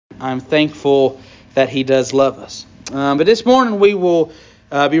I'm thankful that He does love us. But this morning we will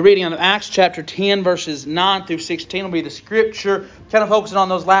be reading out of Acts chapter 10, verses 9 through 16. Will be the scripture, kind of focusing on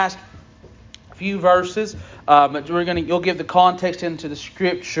those last few verses. But you'll give the context into the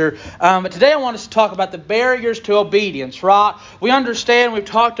scripture. But today I want us to talk about the barriers to obedience, right? We understand, we've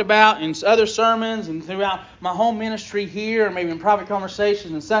talked about in other sermons and throughout my home ministry here, or maybe in private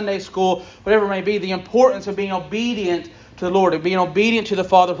conversations in Sunday school, whatever it may be, the importance of being obedient to the Lord, of being obedient to the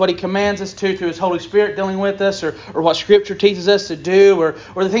Father, what He commands us to through His Holy Spirit dealing with us, or what Scripture teaches us to do, or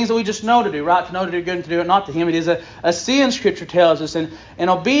the things that we just know to do, right? To know to do good and to do it not to Him. It is a sin, Scripture tells us. And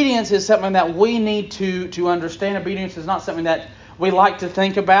obedience is something that we need to understand. Obedience is not something that we like to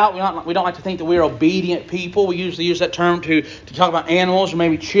think about. We don't like to think that we're obedient people. We usually use that term to talk about animals or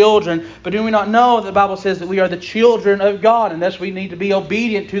maybe children. But do we not know that the Bible says that we are the children of God, and thus we need to be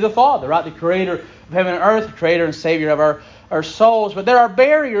obedient to the Father, right? The Creator of heaven and earth, the Creator and Savior of our souls. But there are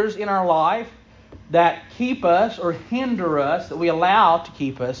barriers in our life that keep us or hinder us, that we allow to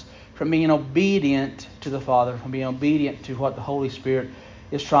keep us from being obedient to the Father, from being obedient to what the Holy Spirit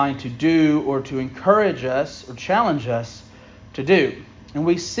is trying to do, or to encourage us or challenge us to do. And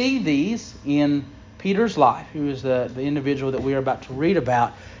we see these in Peter's life, who is the individual that we are about to read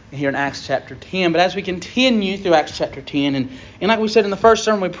about here in Acts chapter 10. But as we continue through Acts chapter 10, and like we said in the first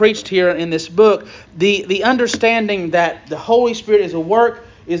sermon we preached here in this book, the understanding that the Holy Spirit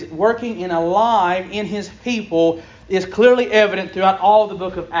is working and alive in His people is clearly evident throughout all of the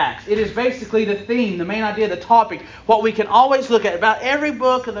book of Acts. It is basically the theme, the main idea, the topic, what we can always look at. About every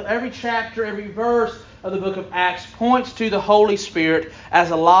book, every chapter, every verse of the book of Acts points to the Holy Spirit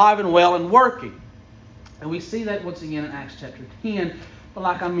as alive and well and working. And we see that once again in Acts chapter 10. But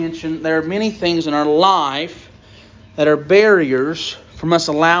like I mentioned, there are many things in our life that are barriers from us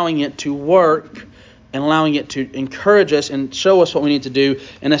allowing it to work and allowing it to encourage us and show us what we need to do,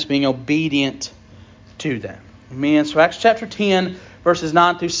 and us being obedient to that. Amen. So Acts chapter 10, verses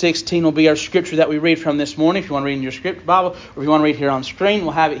 9 through 16 will be our scripture that we read from this morning. If you want to read in your script Bible, or if you want to read here on screen,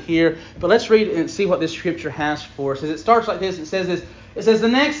 we'll have it here. But let's read and see what this scripture has for us. As it starts like this, it says this. It says, "The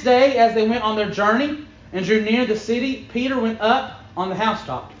next day, as they went on their journey and drew near the city, Peter went up on the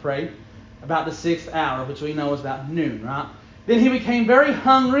housetop to pray about the 6th hour," which we know is about noon, right? "Then he became very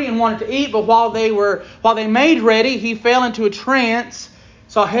hungry and wanted to eat, but while they made ready, he fell into a trance,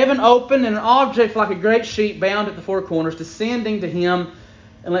 saw heaven open, and an object like a great sheet bound at the four corners, descending to him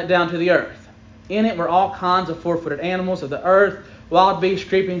and let down to the earth. In it were all kinds of four-footed animals of the earth, wild beasts,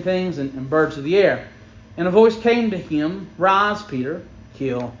 creeping things, and birds of the air. And a voice came to him, 'Rise, Peter,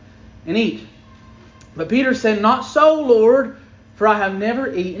 kill and eat.' But Peter said, 'Not so, Lord, for I have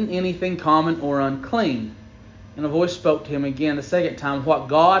never eaten anything common or unclean.' And a voice spoke to him again the second time, 'What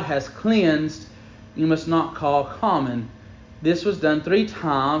God has cleansed, you must not call common.' This was done 3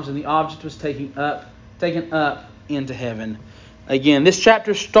 times, and the object was taken up into heaven again." This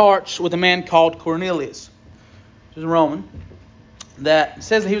chapter starts with a man called Cornelius, which is a Roman, that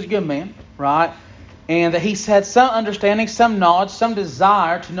says that he was a good man, right? And that he had some understanding, some knowledge, some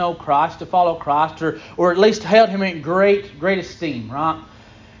desire to know Christ, to follow Christ, or at least held him in great esteem, right?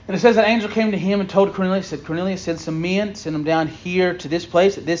 And it says that an angel came to him and told Cornelius, said, "Cornelius, send some men, send them down here to this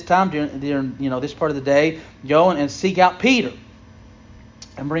place at this time during this part of the day. Go and seek out Peter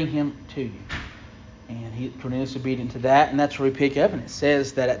and bring him to you." And Cornelius obedient to that, and that's where we pick up. And it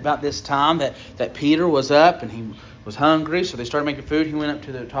says that at about this time that Peter was up and he was hungry, so they started making food. He went up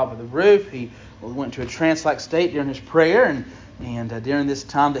to the top of the roof. He went to a trance-like state during his prayer, and during this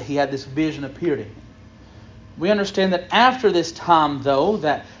time that he had this vision appear to him. We understand that after this time, though,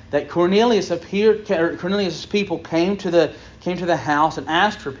 that Cornelius appeared, or Cornelius' people came to the house and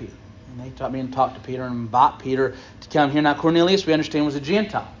asked for Peter. And they talked to Peter and invite Peter to come here. Now, Cornelius, we understand, was a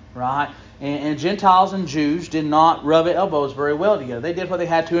Gentile, right? And Gentiles and Jews did not rub elbows very well together. They did what they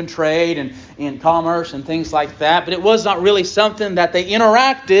had to in trade and in commerce and things like that, but it was not really something that they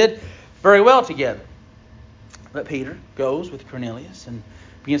interacted very well together. But Peter goes with Cornelius and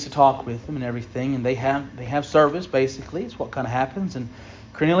begins to talk with them and everything, and they have service, basically. It's what kind of happens. And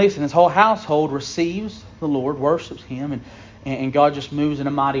Cornelius and his whole household receives the Lord, worships Him, and God just moves in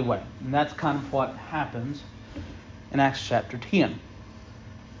a mighty way. And that's kind of what happens in Acts chapter 10.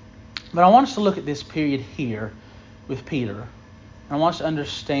 But I want us to look at this period here with Peter. I want us to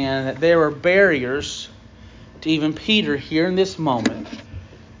understand that there are barriers to even Peter here in this moment.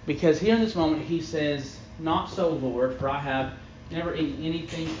 Because here in this moment he says, "Not so, Lord, for I have never eaten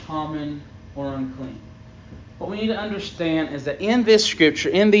anything common or unclean." What we need to understand is that in this scripture,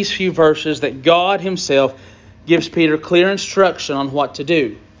 in these few verses, that God Himself gives Peter clear instruction on what to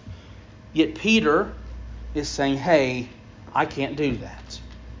do. Yet Peter is saying, "Hey, I can't do that."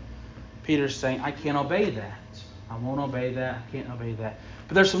 Peter's saying, I can't obey that. I won't obey that. I can't obey that.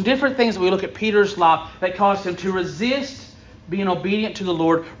 But there's some different things that we look at Peter's life that caused him to resist being obedient to the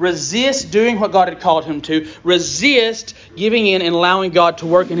Lord, resist doing what God had called him to, resist giving in and allowing God to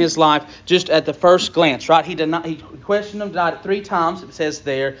work in his life just at the first glance, right? He questioned him, denied it 3 times, it says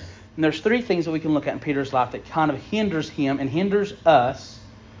there. And there's 3 things that we can look at in Peter's life that kind of hinders him and hinders us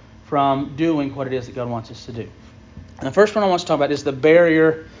from doing what it is that God wants us to do. And the first one I want to talk about is the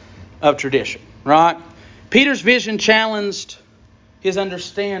barrier of tradition, right? Peter's vision challenged his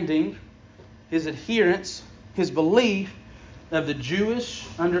understanding, his adherence, his belief of the Jewish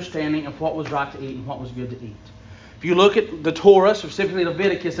understanding of what was right to eat and what was good to eat. If you look at the Torah, specifically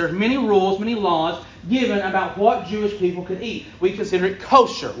Leviticus, there's many rules, many laws given about what Jewish people could eat. We consider it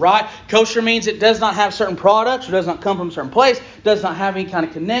kosher, right? Kosher means it does not have certain products, or does not come from a certain place, does not have any kind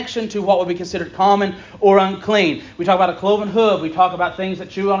of connection to what would be considered common or unclean. We talk about a cloven hoof, we talk about things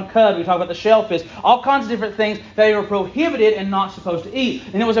that chew on a cud, we talk about the shellfish, all kinds of different things that they were prohibited and not supposed to eat.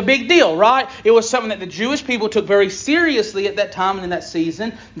 And it was a big deal, right? It was something that the Jewish people took very seriously at that time and in that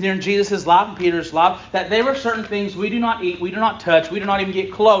season, during Jesus' life and Peter's life, that there were certain things we do not eat, we do not touch, we do not even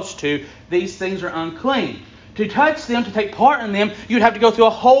get close to. These things are unclean. To touch them, to take part in them, you'd have to go through a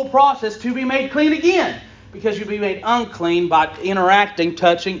whole process to be made clean again. Because you'd be made unclean by interacting,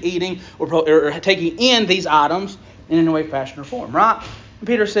 touching, eating, or taking in these items in any way, fashion, or form, right? And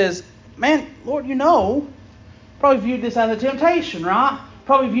Peter says, man, Lord, probably viewed this as a temptation, right?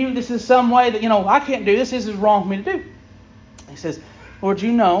 Probably viewed this as some way that, I can't do this. This is wrong for me to do. He says, Lord,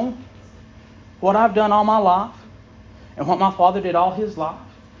 you know what I've done all my life and what my father did all his life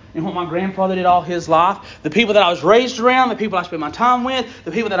and what my grandfather did all his life. The people that I was raised around, the people I spend my time with,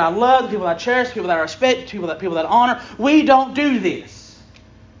 the people that I love, the people that I cherish, the people that I respect, the people that I honor. We don't do this.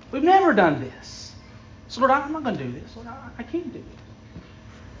 We've never done this. So Lord, I'm not going to do this. Lord, I can't do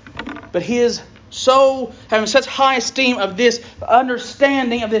it. But having such high esteem of this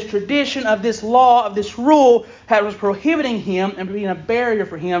understanding, of this tradition, of this law, of this rule, that was prohibiting him and being a barrier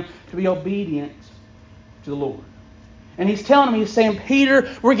for him to be obedient to the Lord. And he's telling him, he's saying,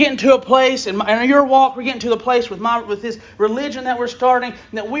 Peter, we're getting to a place, in your walk, we're getting to the place with this religion that we're starting,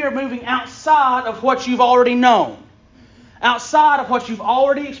 that we are moving outside of what you've already known. Outside of what you've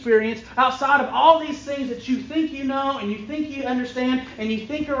already experienced, outside of all these things that you think you know and you think you understand and you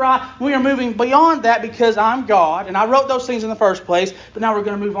think are right, we are moving beyond that because I'm God and I wrote those things in the first place, but now we're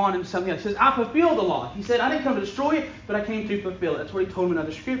going to move on into something else. He says, I fulfilled the law. He said, I didn't come to destroy it, but I came to fulfill it. That's what he told him in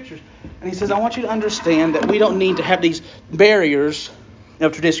other scriptures. And he says, I want you to understand that we don't need to have these barriers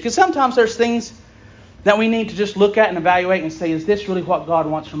of tradition. Because sometimes there's things that we need to just look at and evaluate and say, is this really what God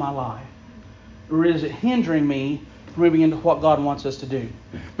wants for my life? Or is it hindering me moving into what God wants us to do?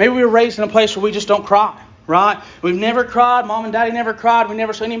 Maybe we were raised in a place where we just don't cry, right? We've never cried. Mom and Daddy never cried. We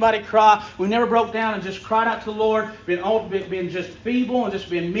never saw anybody cry. We never broke down and just cried out to the Lord, been just feeble and just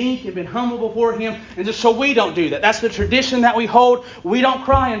been meek and been humble before Him. And just so we don't do that. That's the tradition that we hold. We don't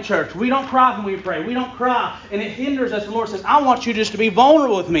cry in church. We don't cry when we pray. We don't cry. And it hinders us. The Lord says, I want you just to be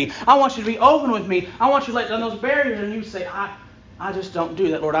vulnerable with me. I want you to be open with me. I want you to let down those barriers. And you say, I just don't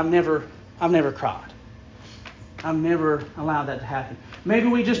do that, Lord. I've never cried. I've never allowed that to happen. Maybe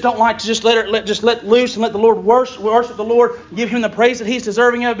we just don't like to just let loose and let the Lord worship the Lord, give Him the praise that He's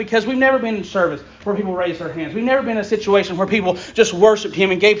deserving of, because we've never been in service where people raise their hands. We've never been in a situation where people just worshiped Him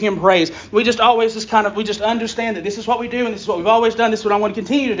and gave Him praise. We just always we just understand that this is what we do and this is what we've always done. This is what I want to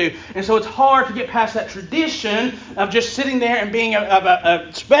continue to do. And so it's hard to get past that tradition of just sitting there and being a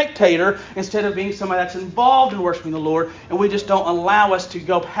spectator instead of being somebody that's involved in worshiping the Lord. And we just don't allow us to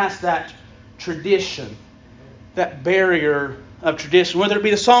go past that tradition. That barrier of tradition, whether it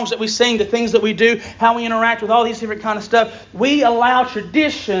be the songs that we sing, the things that we do, how we interact with all these different kind of stuff, we allow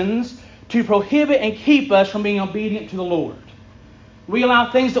traditions to prohibit and keep us from being obedient to the Lord. We allow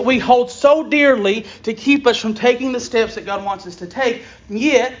things that we hold so dearly to keep us from taking the steps that God wants us to take.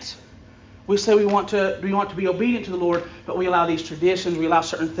 Yet, we say we want to be obedient to the Lord, but we allow these traditions, we allow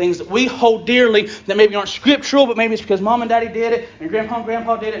certain things that we hold dearly that maybe aren't scriptural, but maybe it's because Mom and Daddy did it, and Grandpa and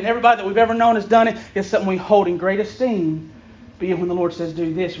Grandpa did it, and everybody that we've ever known has done it. It's something we hold in great esteem. But yet when the Lord says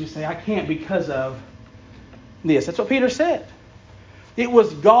do this, we say, I can't because of this. That's what Peter said. It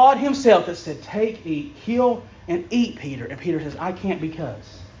was God Himself that said, take, eat, kill, and eat, Peter. And Peter says, I can't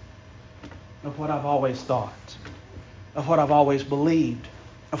because of what I've always thought, of what I've always believed,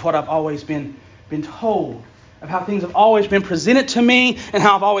 of what I've always been told, of how things have always been presented to me and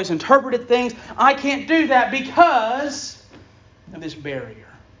how I've always interpreted things. I can't do that because of this barrier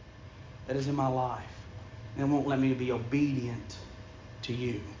that is in my life and won't let me be obedient to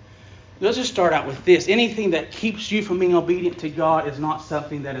You. Let's just start out with this. Anything that keeps you from being obedient to God is not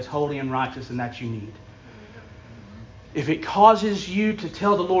something that is holy and righteous and that you need. If it causes you to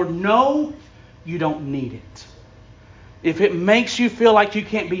tell the Lord no, you don't need it. If it makes you feel like you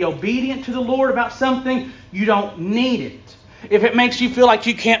can't be obedient to the Lord about something, you don't need it. If it makes you feel like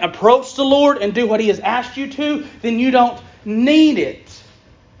you can't approach the Lord and do what He has asked you to, then you don't need it.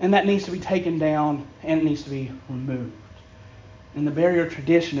 And that needs to be taken down and it needs to be removed. And the barrier of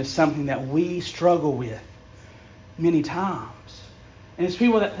tradition is something that we struggle with many times. And it's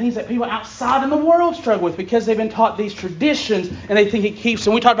things that people outside in the world struggle with because they've been taught these traditions and they think it keeps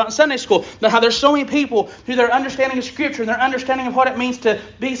them. We talked about in Sunday school about how there's so many people through their understanding of Scripture and their understanding of what it means to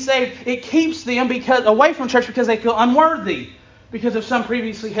be saved, it keeps them away from church because they feel unworthy because of some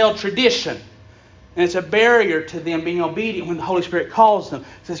previously held tradition. And it's a barrier to them being obedient when the Holy Spirit calls them.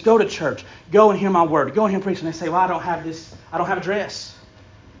 It says, go to church. Go and hear my word. Go and hear preach. And they say, well, I don't have a dress.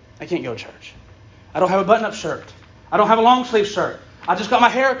 I can't go to church. I don't have a button-up shirt. I don't have a long-sleeve shirt. I just got my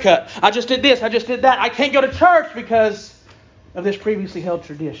hair cut. I just did this. I just did that. I can't go to church because of this previously held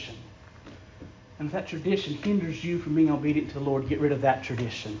tradition. And if that tradition hinders you from being obedient to the Lord, get rid of that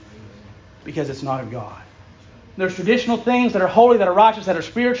tradition because it's not of God. There's traditional things that are holy, that are righteous, that are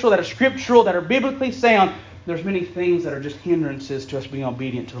spiritual, that are scriptural, that are biblically sound. There's many things that are just hindrances to us being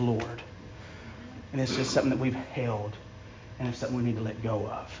obedient to the Lord. And it's just something that we've held. And it's something we need to let go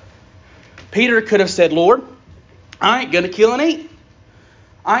of. Peter could have said, Lord, I ain't going to kill and eat.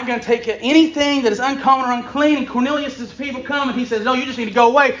 I ain't going to take anything that is uncommon or unclean. And Cornelius' people come and he says, no, you just need to go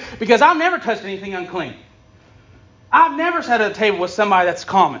away because I've never touched anything unclean. I've never sat at a table with somebody that's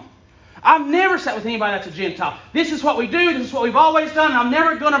common. I've never sat with anybody that's a Gentile. This is what we do. This is what we've always done. And I'm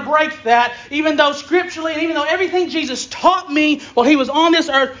never going to break that. Even though scripturally and even though everything Jesus taught me while He was on this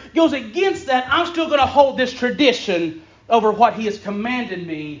earth goes against that, I'm still going to hold this tradition over what He has commanded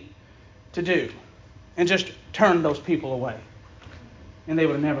me to do. And just turn those people away. And they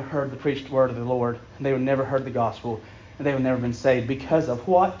would have never heard the preached word of the Lord. And they would have never heard the gospel. And they would have never been saved. Because of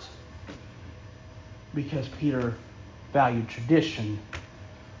what? Because Peter valued tradition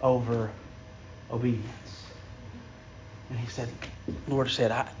over obedience. And the Lord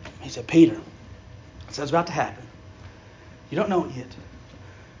said, Peter, this is about to happen. You don't know it yet.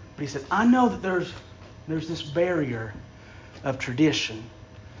 But He said, I know that there's this barrier of tradition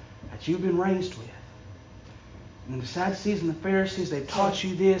that you've been raised with. And the Sadducees and the Pharisees, they've taught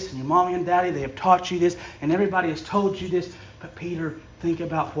you this, and your mommy and daddy, they have taught you this, and everybody has told you this. But Peter, think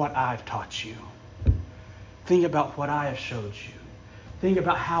about what I've taught you. Think about what I have showed you. Think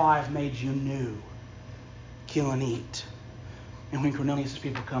about how I've made you new. Kill and eat. And when Cornelius'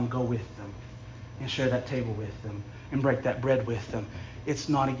 people come, go with them and share that table with them and break that bread with them. It's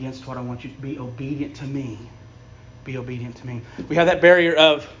not against what I want you to be. Obedient to me. Be obedient to me. We have that barrier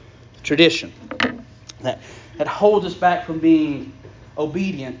of tradition that holds us back from being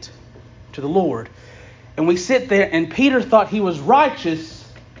obedient to the Lord. And we sit there, and Peter thought he was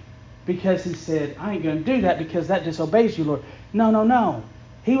righteous because he said, I ain't going to do that because that disobeys you, Lord. No.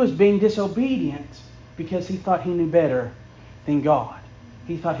 He was being disobedient because he thought he knew better than God.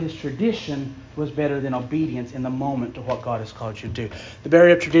 He thought his tradition was better than obedience in the moment to what God has called you to do. The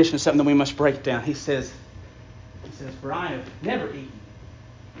barrier of tradition is something that we must break down. He says, for I have never eaten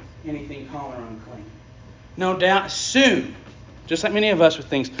anything common or unclean. No doubt, soon, just like many of us with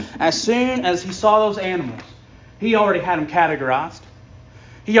things, as soon as he saw those animals, he already had them categorized.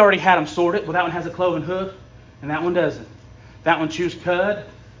 He already had them sorted. Well, that one has a cloven hoof, and that one doesn't. That one chews cud,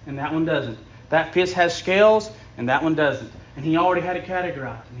 and that one doesn't. That fish has scales, and that one doesn't. And he already had it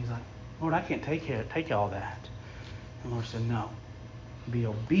categorized. And he's like, Lord, I can't take all that. And the Lord said, no. Be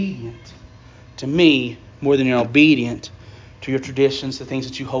obedient to me more than you're obedient to your traditions, the things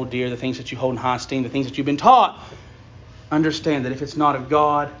that you hold dear, the things that you hold in high esteem, the things that you've been taught. Understand that if it's not of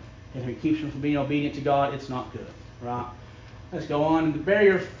God, and if it keeps you from being obedient to God, it's not good. Right? Let's go on. The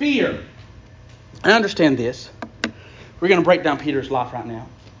barrier of fear. I understand this. We're going to break down Peter's life right now.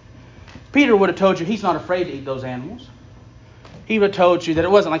 Peter would have told you he's not afraid to eat those animals. He would have told you that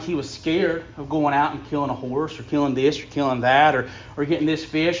it wasn't like he was scared of going out and killing a horse or killing this or killing that or getting this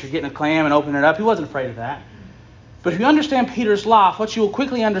fish or getting a clam and opening it up. He wasn't afraid of that. But if you understand Peter's life, what you will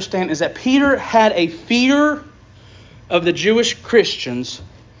quickly understand is that Peter had a fear of the Jewish Christians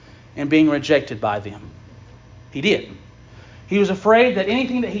and being rejected by them. He did. He was afraid that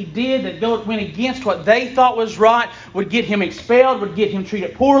anything that he did that went against what they thought was right would get him expelled, would get him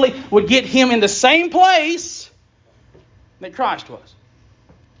treated poorly, would get him in the same place that Christ was.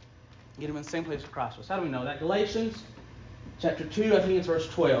 Get him in the same place that Christ was. How do we know that? Galatians chapter 2, I think it's verse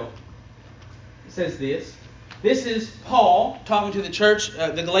 12. It says this. This is Paul talking to the church,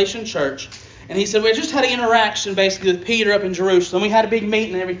 the Galatian church. And he said, we just had an interaction basically with Peter up in Jerusalem. We had a big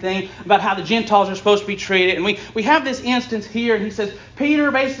meeting and everything about how the Gentiles are supposed to be treated. And we have this instance here. And he says,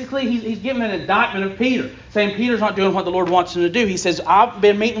 Peter, basically, he's giving an indictment of Peter, saying Peter's not doing what the Lord wants him to do. He says, I've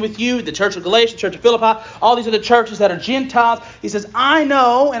been meeting with you, the church of Galatia, the church of Philippi, all these other churches that are Gentiles. He says, I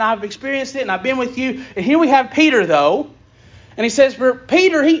know, and I've experienced it, and I've been with you. And here we have Peter, though. And he says, for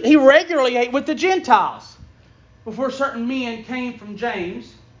Peter, he regularly ate with the Gentiles before certain men came from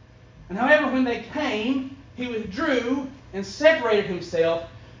James. And however, when they came, he withdrew and separated himself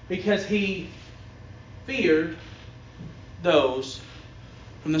because he feared those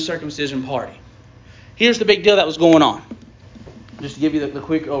from the circumcision party. Here's the big deal that was going on. Just to give you the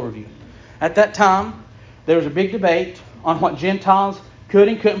quick overview. At that time, there was a big debate on what Gentiles could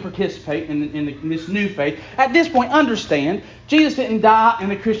and couldn't participate in this new faith. At this point, understand, Jesus didn't die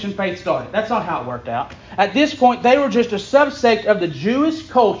and the Christian faith started. That's not how it worked out. At this point, they were just a subsect of the Jewish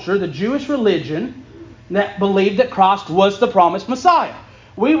culture, the Jewish religion, that believed that Christ was the promised Messiah.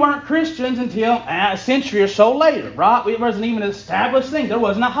 We weren't Christians until a century or so later, right? It wasn't even an established thing. There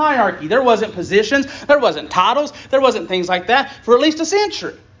wasn't a hierarchy. There wasn't positions. There wasn't titles. There wasn't things like that for at least a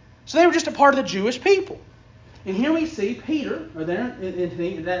century. So they were just a part of the Jewish people. And here we see Peter, or there at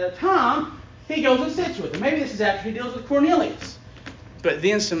the time, he goes and sits with them. Maybe this is after he deals with Cornelius. But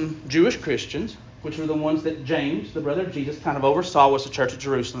then some Jewish Christians, which were the ones that James, the brother of Jesus, kind of oversaw, was the church of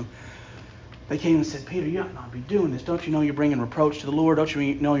Jerusalem. They came and said, Peter, you ought not be doing this. Don't you know you're bringing reproach to the Lord? Don't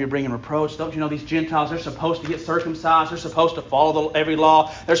you know you're bringing reproach? Don't you know these Gentiles, they're supposed to get circumcised. They're supposed to follow every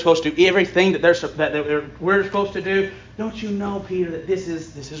law. They're supposed to do everything that we're supposed to do. Don't you know, Peter, that this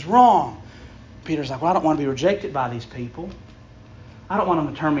is wrong? Peter's like, well, I don't want to be rejected by these people. I don't want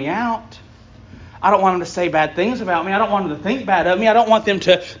them to turn me out. I don't want them to say bad things about me. I don't want them to think bad of me. I don't want them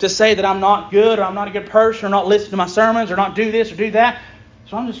to say that I'm not good or I'm not a good person or not listen to my sermons or not do this or do that.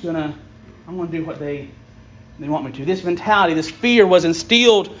 So I'm going to do what they want me to. This mentality, this fear was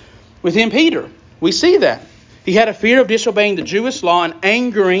instilled within Peter. We see that. He had a fear of disobeying the Jewish law and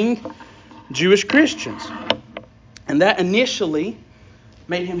angering Jewish Christians. And that initially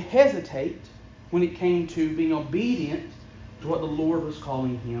made him hesitate when it came to being obedient to what the Lord was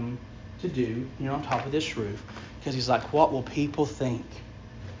calling him to do here on top of this roof. Because he's like, what will people think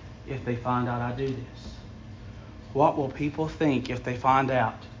if they find out I do this? What will people think if they find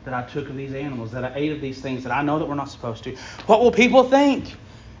out that I took of these animals, that I ate of these things that I know that we're not supposed to? What will people think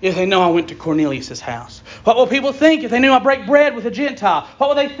if they know I went to Cornelius' house? What will people think if they knew I break bread with a Gentile? What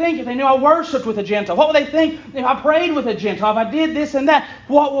will they think if they knew I worshipped with a Gentile? What will they think if I prayed with a Gentile? If I did this and that?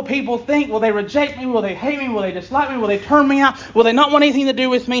 What will people think? Will they reject me? Will they hate me? Will they dislike me? Will they turn me out? Will they not want anything to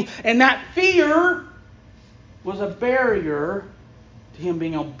do with me? And that fear was a barrier to him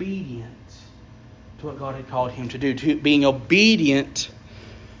being obedient to what God had called him to do, to being obedient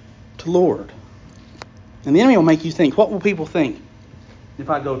to Lord. And the enemy will make you think, what will people think if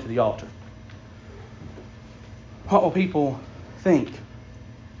I go to the altar? What will people think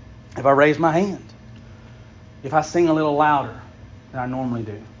if I raise my hand? If I sing a little louder than I normally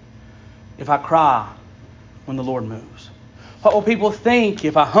do? If I cry when the Lord moves? What will people think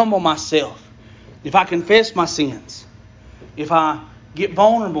if I humble myself? If I confess my sins? If I get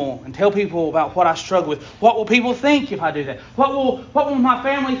vulnerable and tell people about what I struggle with? What will people think if I do that? What will my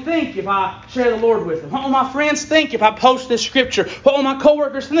family think if I share the Lord with them? What will my friends think if I post this scripture? What will my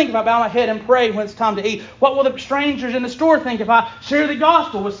coworkers think if I bow my head and pray when it's time to eat? What will the strangers in the store think if I share the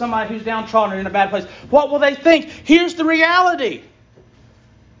gospel with somebody who's downtrodden or in a bad place? What will they think? Here's the reality.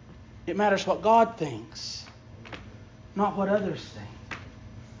 It matters what God thinks, not what others think.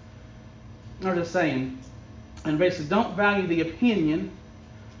 There's a saying, and basically, don't value the opinion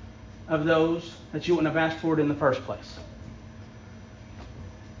of those that you wouldn't have asked for it in the first place.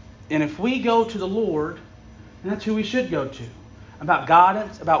 And if we go to the Lord, and that's who we should go to, about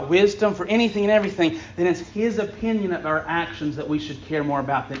guidance, about wisdom, for anything and everything, then it's His opinion of our actions that we should care more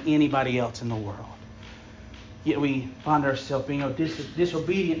about than anybody else in the world. Yet we find ourselves being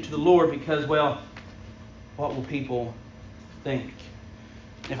disobedient to the Lord because, well, what will people think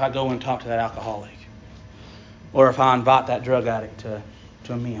if I go and talk to that alcoholic? Or if I invite that drug addict to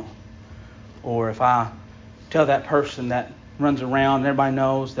a meal? Or if I tell that person that runs around and everybody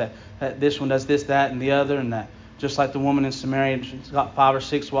knows that this one does this, that, and the other, and that just like the woman in Samaria, she's got 5 or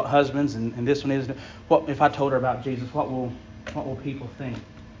 6 husbands, and this one isn't. What if I told her about Jesus? What will people think?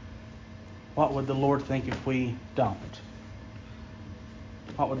 What would the Lord think if we don't?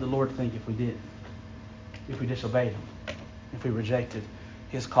 What would the Lord think if we did? If we disobeyed Him? If we rejected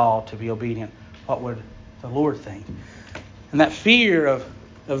His call to be obedient? What would the Lord think? And that fear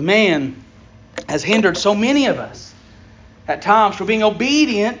of man has hindered so many of us at times from being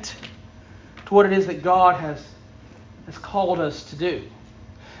obedient to what it is that God has called us to do.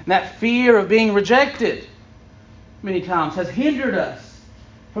 And that fear of being rejected many times has hindered us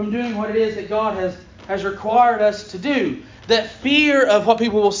from doing what it is that God has required us to do. That fear of what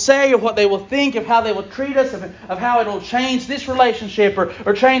people will say, of what they will think, of how they will treat us, of how it will change this relationship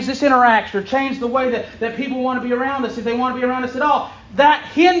or change this interaction or change the way that people want to be around us, if they want to be around us at all. That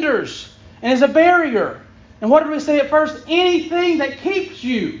hinders and is a barrier. And what did we say at first? Anything that keeps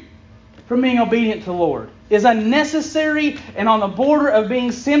you from being obedient to the Lord is unnecessary and on the border of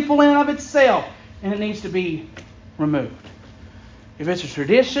being sinful in and of itself, and it needs to be removed. If it's a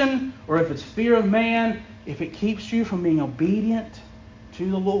tradition or if it's fear of man, if it keeps you from being obedient to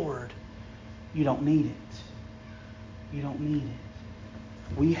the Lord, you don't need it. You don't need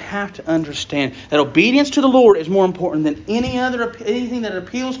it. We have to understand that obedience to the Lord is more important than anything that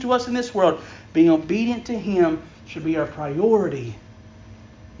appeals to us in this world. Being obedient to Him should be our priority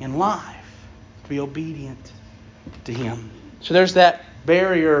in life. To be obedient to Him. So there's that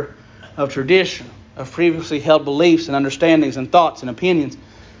barrier of tradition, of previously held beliefs and understandings and thoughts and opinions.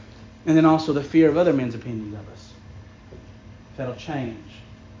 And then also the fear of other men's opinions of us. That'll change.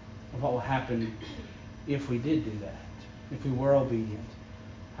 And what will happen if we did do that? If we were obedient?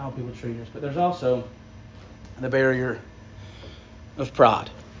 How people treat us. But there's also the barrier of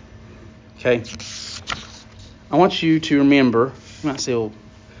pride. Okay? I want you to remember, you might say, well,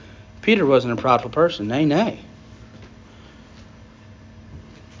 Peter wasn't a prideful person. Nay.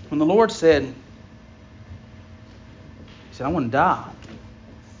 When the Lord said, He said, I want to die.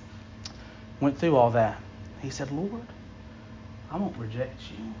 Went through all that. He said, Lord, I won't reject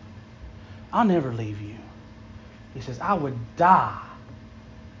you. I'll never leave you. He says, I would die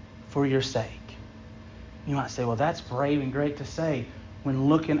for your sake. You might say, well, that's brave and great to say. When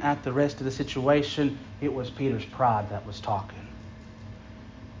looking at the rest of the situation, it was Peter's pride that was talking.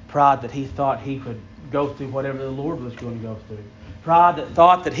 Pride that he thought he could go through whatever the Lord was going to go through. Pride that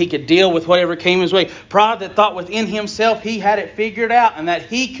thought that he could deal with whatever came his way. Pride that thought within himself he had it figured out and that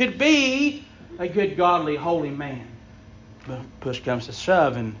he could be a good, godly, holy man. But push comes to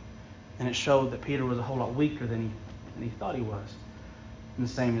shove, and it showed that Peter was a whole lot weaker than he thought he was. And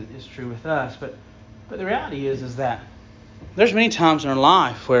the same is true with us. But the reality is that there's many times in our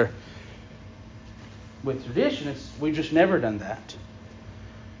life where with tradition, we've just never done that.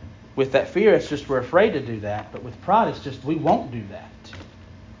 With that fear, it's just we're afraid to do that. But with pride, it's just we won't do that.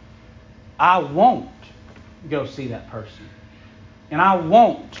 I won't go see that person. And I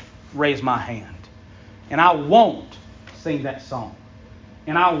won't raise my hand. And I won't sing that song.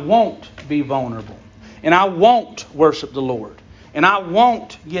 And I won't be vulnerable. And I won't worship the Lord. And I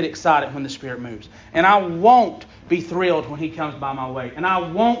won't get excited when the Spirit moves. And I won't be thrilled when He comes by my way. And I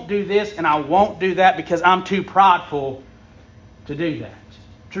won't do this and I won't do that because I'm too prideful to do that.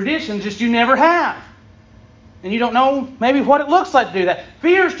 Tradition just you never have. And you don't know maybe what it looks like to do that.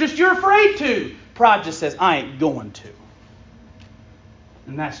 Fear is just you're afraid to. Pride just says, I ain't going to.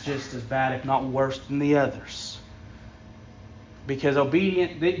 And that's just as bad, if not worse, than the others. Because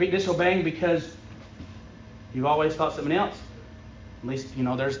disobeying because you've always thought something else. At least,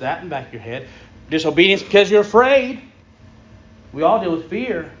 there's that in the back of your head. Disobedience because you're afraid. We all deal with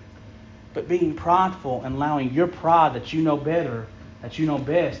fear. But being prideful and allowing your pride that you know better, that you know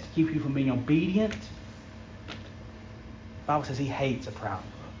best, to keep you from being obedient. The Bible says He hates a proud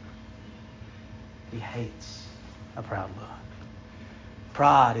look. He hates a proud look.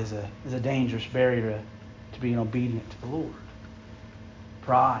 Pride is a dangerous barrier to being obedient to the Lord.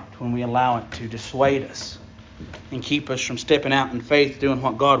 Pride, when we allow it to dissuade us and keep us from stepping out in faith, doing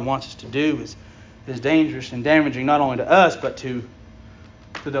what God wants us to do, is dangerous and damaging not only to us, but to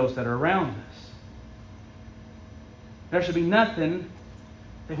those that are around us. There should be nothing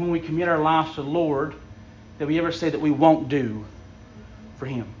that when we commit our lives to the Lord that we ever say that we won't do for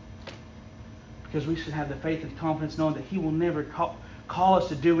Him. Because we should have the faith and confidence knowing that He will never call us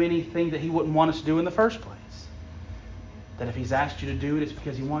to do anything that He wouldn't want us to do in the first place. That if He's asked you to do it, it's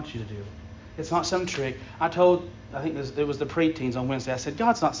because He wants you to do it. It's not some trick. I think it was the preteens on Wednesday, I said,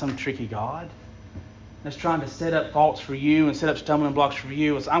 God's not some tricky God that's trying to set up faults for you and set up stumbling blocks for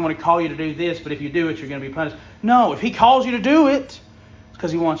you. It's, I'm going to call you to do this, but if you do it, you're going to be punished. No, if He calls you to do it, it's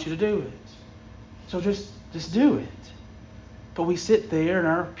because He wants you to do it. So just do it. But we sit there in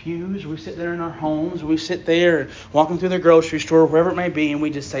our pews, we sit there in our homes, we sit there walking through the grocery store, wherever it may be, and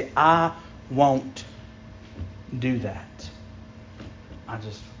we just say, I won't do that. I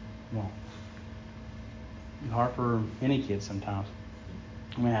just won't. And Harper, any kid sometimes,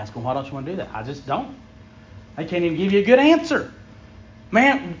 I ask them, why don't you want to do that? I just don't. I can't even give you a good answer.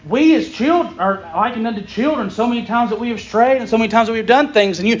 Man, we as children are likened unto children so many times that we have strayed and so many times that we've done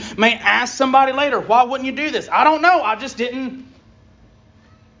things. And you may ask somebody later, why wouldn't you do this? I don't know. I just didn't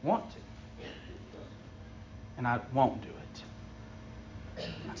want to. And I won't do it.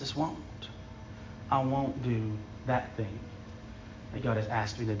 I just won't. I won't do that thing that God has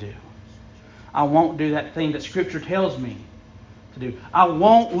asked me to do. I won't do that thing that Scripture tells me to do. I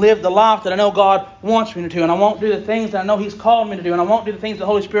won't live the life that I know God wants me to do. And I won't do the things that I know He's called me to do. And I won't do the things the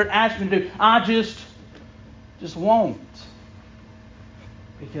Holy Spirit asked me to do. I just won't.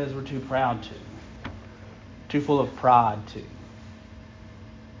 Because we're too proud to. Too full of pride to.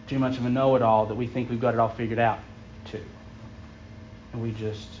 Too much of a know-it-all that we think we've got it all figured out to. And we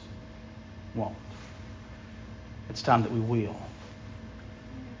just won't. It's time that we will.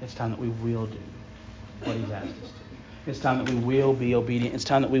 It's time that we will do what He's asked us to. It's time that we will be obedient. It's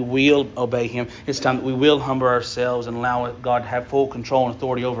time that we will obey Him. It's time that we will humble ourselves and allow God to have full control and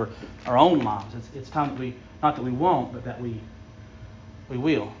authority over our own lives. It's time that we, not that we won't, but that we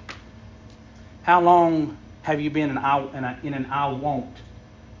will. How long have you been in an I won't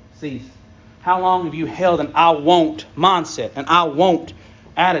season? How long have you held an I won't mindset, an I won't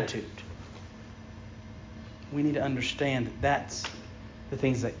attitude? We need to understand that that's the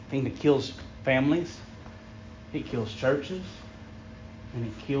thing that kills families. It kills churches. And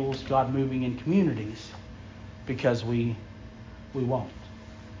it kills God moving in communities because we won't.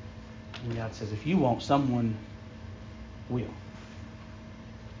 And God says, if you won't, someone will.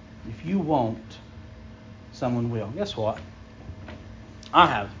 If you won't, someone will. Guess what? I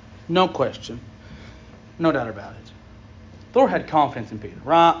have no question, no doubt about it. The Lord had confidence in Peter,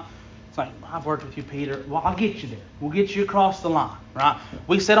 right? It's like, I've worked with you, Peter. Well, I'll get you there. We'll get you across the line, right?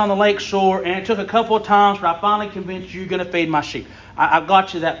 We sat on the lake shore, and it took a couple of times, but I finally convinced you you're going to feed my sheep. I've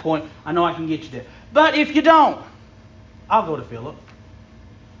got you to that point. I know I can get you there. But if you don't, I'll go to Philip,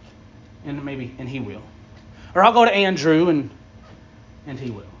 and he will. Or I'll go to Andrew, and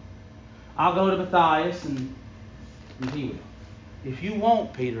he will. I'll go to Matthias, and he will. If you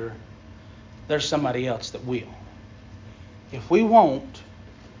won't, Peter, there's somebody else that will. If we won't,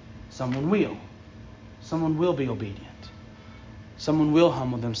 someone will. Someone will be obedient. Someone will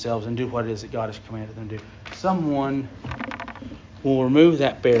humble themselves and do what it is that God has commanded them to do. Someone will remove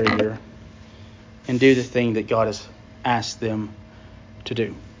that barrier and do the thing that God has asked them to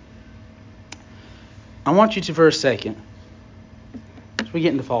do. I want you to, for a second, as we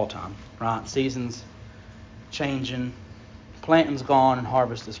get into fall time, right? Seasons changing, planting's gone, and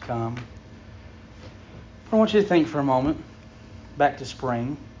harvest has come. I want you to think for a moment back to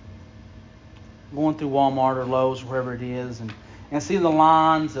spring, going through Walmart or Lowe's or wherever it is, and see the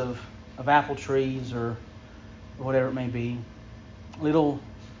lines of apple trees or whatever it may be, little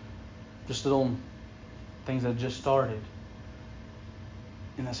things that have just started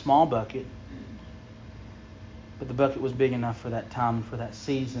in a small bucket, but the bucket was big enough for that time, for that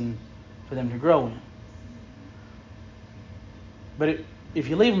season, for them to grow in. But if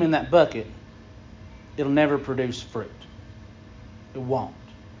you leave them in that bucket, it'll never produce fruit. It won't.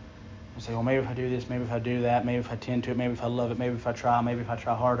 You say, well, maybe if I do this, maybe if I do that, maybe if I tend to it, maybe if I love it, maybe if I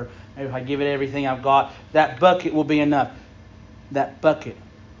try harder, maybe if I give it everything I've got, that bucket will be enough. That bucket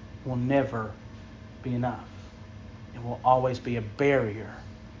will never be enough. It will always be a barrier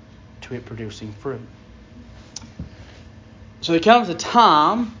to it producing fruit. So there comes a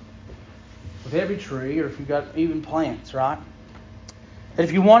time with every tree, or if you've got even plants, right, that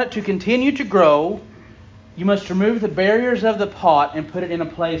if you want it to continue to grow, you must remove the barriers of the pot and put it in a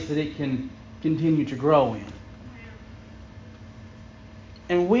place that it can continue to grow in.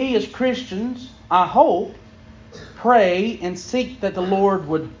 And we as Christians, I hope, pray and seek that the Lord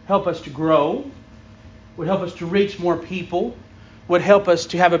would help us to grow, would help us to reach more people, would help us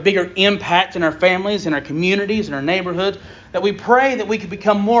to have a bigger impact in our families, in our communities, in our neighborhoods, that we pray that we could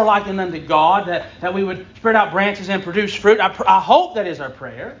become more likened unto God, that we would spread out branches and produce fruit. I hope that is our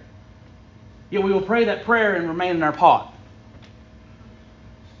prayer. Yet we will pray that prayer and remain in our pot.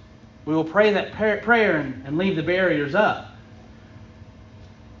 We will pray that prayer and leave the barriers up.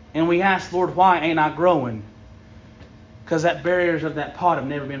 And we ask, Lord, why ain't I growing? Because that barriers of that pot have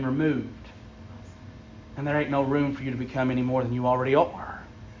never been removed. And there ain't no room for you to become any more than you already are.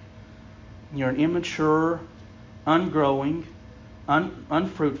 You're an immature, ungrowing,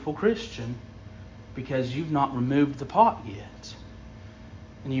 unfruitful Christian because you've not removed the pot yet.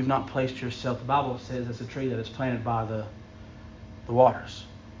 And you've not placed yourself, the Bible says, as a tree that is planted by the waters.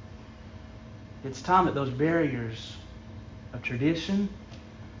 It's time that those barriers of tradition,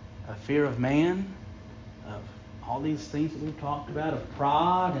 of fear of man, of all these things that we've talked about, of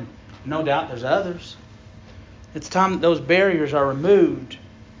pride, and no doubt there's others. It's time that those barriers are removed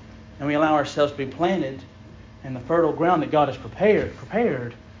and we allow ourselves to be planted in the fertile ground that God has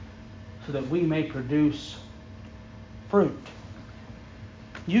prepared so that we may produce fruit.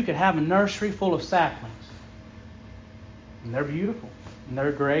 You could have a nursery full of saplings. And they're beautiful. And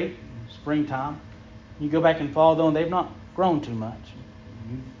they're great in springtime. You go back in fall though and they've not grown too much.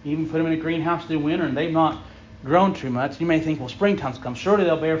 You even put them in a greenhouse through winter and they've not grown too much. You may think, well, springtime's come. Surely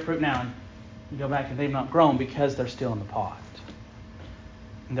they'll bear fruit now. And you go back and they've not grown because they're still in the pot.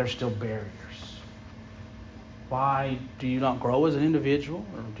 And there's still barriers. Why do you not grow as an individual?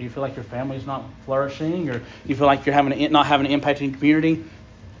 Or do you feel like your family is not flourishing? Or do you feel like you're not having an impact in your community?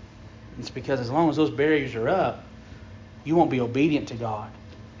 It's because as long as those barriers are up, you won't be obedient to God.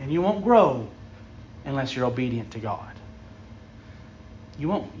 And you won't grow unless you're obedient to God. You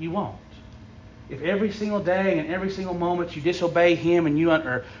won't. If every single day and every single moment you disobey Him and you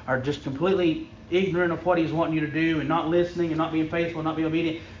are just completely ignorant of what He's wanting you to do and not listening and not being faithful and not being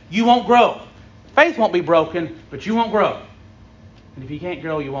obedient, you won't grow. Faith won't be broken, but you won't grow. And if you can't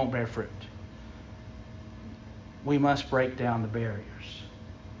grow, you won't bear fruit. We must break down the barriers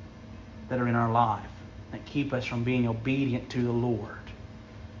that are in our life that keep us from being obedient to the Lord.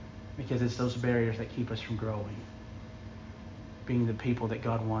 Because it's those barriers that keep us from growing. Being the people that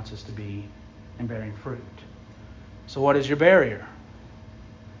God wants us to be and bearing fruit. So what is your barrier?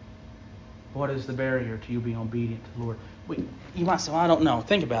 What is the barrier to you being obedient to the Lord? You might say, well, I don't know.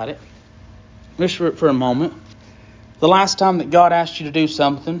 Think about it. Just for a moment. The last time that God asked you to do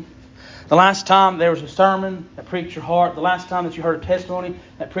something, the last time there was a sermon that pricked your heart, the last time that you heard a testimony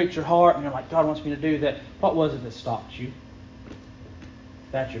that pricked your heart, and you're like, God wants me to do that, what was it that stopped you?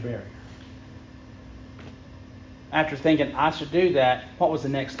 That's your barrier. After thinking, I should do that, what was the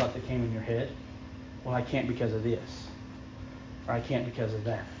next thought that came in your head? Well, I can't because of this. Or I can't because of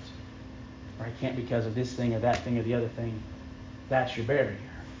that. Or I can't because of this thing or that thing or the other thing. That's your barrier.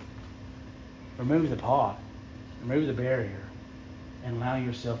 Remove the pot. Remove the barrier. And allow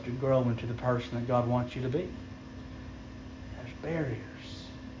yourself to grow into the person that God wants you to be. There's barriers.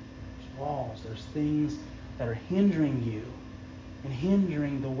 There's walls. There's things that are hindering you and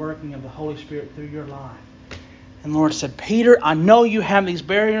hindering the working of the Holy Spirit through your life. And the Lord said, Peter, I know you have these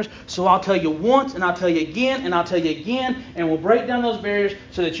barriers, so I'll tell you once, and I'll tell you again, and I'll tell you again, and we'll break down those barriers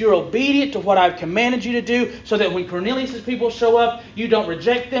so that you're obedient to what I've commanded you to do, so that when Cornelius' people show up, you don't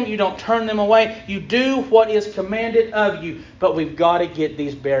reject them, you don't turn them away, you do what is commanded of you. But we've got to get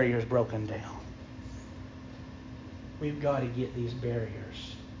these barriers broken down. We've got to get these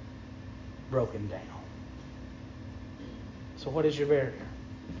barriers broken down. So what is your barrier?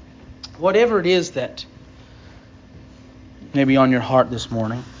 Whatever it is that may be on your heart this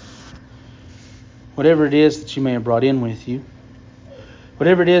morning, whatever it is that you may have brought in with you,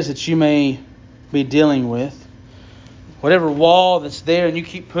 whatever it is that you may be dealing with, whatever wall that's there and you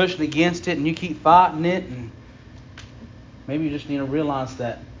keep pushing against it and you keep fighting it, and maybe you just need to realize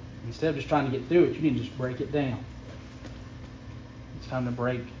that instead of just trying to get through it, you need to just break it down. It's time to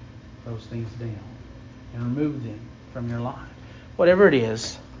break those things down and remove them from your life. Whatever it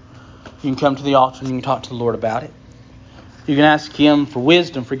is, you can come to the altar and you can talk to the Lord about it. You can ask Him for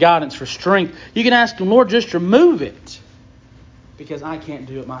wisdom, for guidance, for strength. You can ask Him, Lord, just remove it, because I can't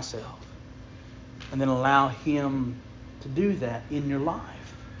do it myself. And then allow Him to do that in your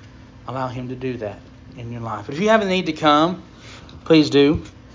life. Allow Him to do that in your life. If you have a need to come, please do.